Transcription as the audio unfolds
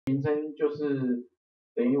名称就是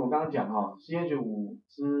等于我刚刚讲哈 ，CH5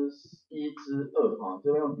 之1之2哈，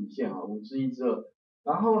这边用底线哈，5之1之2。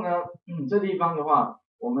然后呢，这地方的话，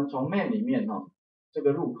我们从 main 里面哈，这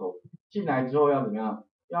个入口进来之后要怎么样？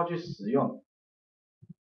要去使用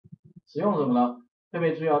什么呢？特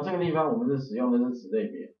别注意哦，这个地方我们是使用的是子类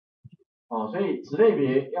别哦，所以子类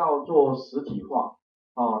别要做实体化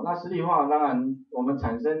哦。那实体化当然我们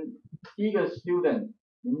产生第一个 student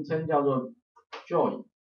名称叫做 joy，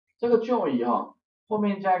 这个 joy 哈后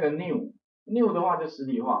面加一个 new 的话就实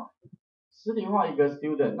体化一个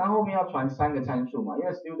student， 那后面要传3个参数嘛，因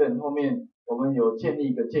为 student 后面我们有建立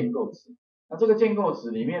一个建构词，那这个建构词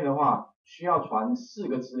里面的话需要传4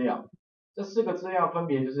个资料，这4个资料分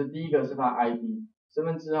别就是第一个是它 ID， 身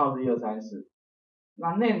份证号是1234，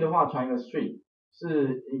那 name 的话传一个 string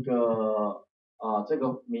是一个这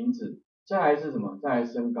个名字，再来是什么？再来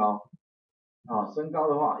身高身高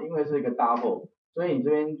的话因为是一个 double， 所以你这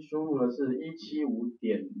边输入的是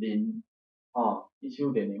 175.0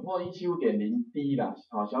 175.0 或 175.0D 啦，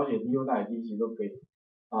小写 D 或大写 D 其实都可以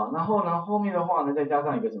然后呢后面的话呢再加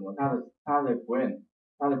上一个什么，它的 grade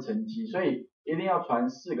它的成绩，所以一定要传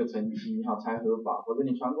4个成绩才合法，否则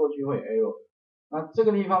你传过去会 error。那这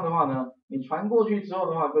个地方的话呢，你传过去之后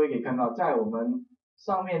的话，各位可以看到，在我们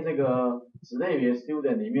上面这个子类别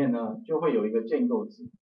student 里面呢，就会有一个建构值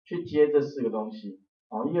去接这4个东西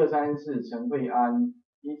，1234陈慧安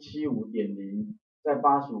 175.0 在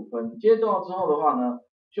85分，接到之后的话呢，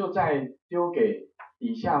就再丢给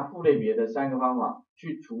底下副类别的3个方法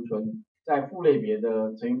去储存在副类别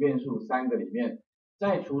的成员变数3个里面，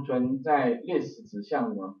再储存在 list 指向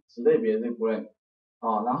什么子类别的 grade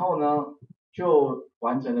然后呢就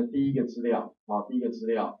完成了第一个资料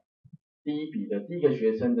第一笔的第一个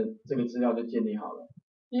学生的这个资料就建立好了。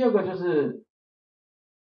第二个就是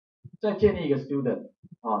再建立一个 student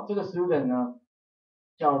这个 student 呢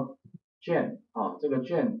叫 Jane 这个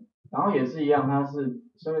Jane， 然后也是一样，它是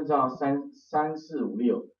身份证号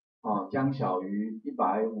3456将小于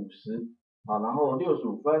150然后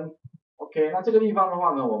65分 OK， 那这个地方的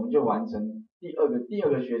话呢，我们就完成第二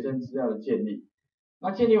个学生资料的建立。那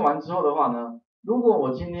建立完之后的话呢，如果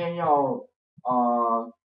我今天要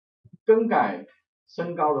更改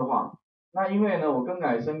身高的话，那因为呢我更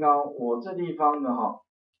改身高，我这地方呢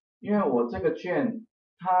因为我这个卷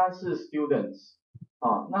它是 students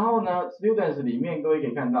然后呢 students 里面各位可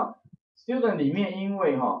以看到 student 里面因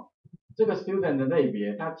为这个 student 的类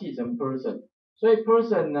别它继承 person， 所以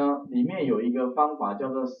person 呢里面有一个方法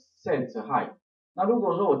叫做 set height， 那如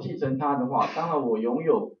果说我继承它的话，当然我拥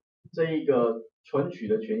有这一个存取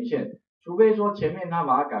的权限，除非说前面它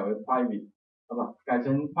把它改为 private， 改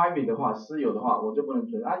成 private 的话，私有的话我就不能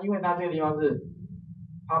存因为它这个地方是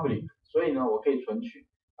public， 所以呢我可以存取。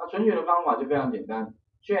那存取的方法就非常简单，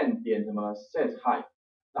卷点什么 set height，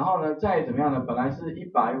 然后呢再怎么样呢，本来是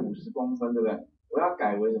150公分对不对？我要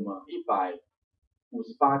改为什么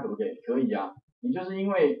158可不可以？可以啊，你就是因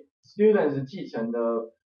为 students 继承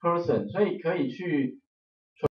的 person， 所以可以去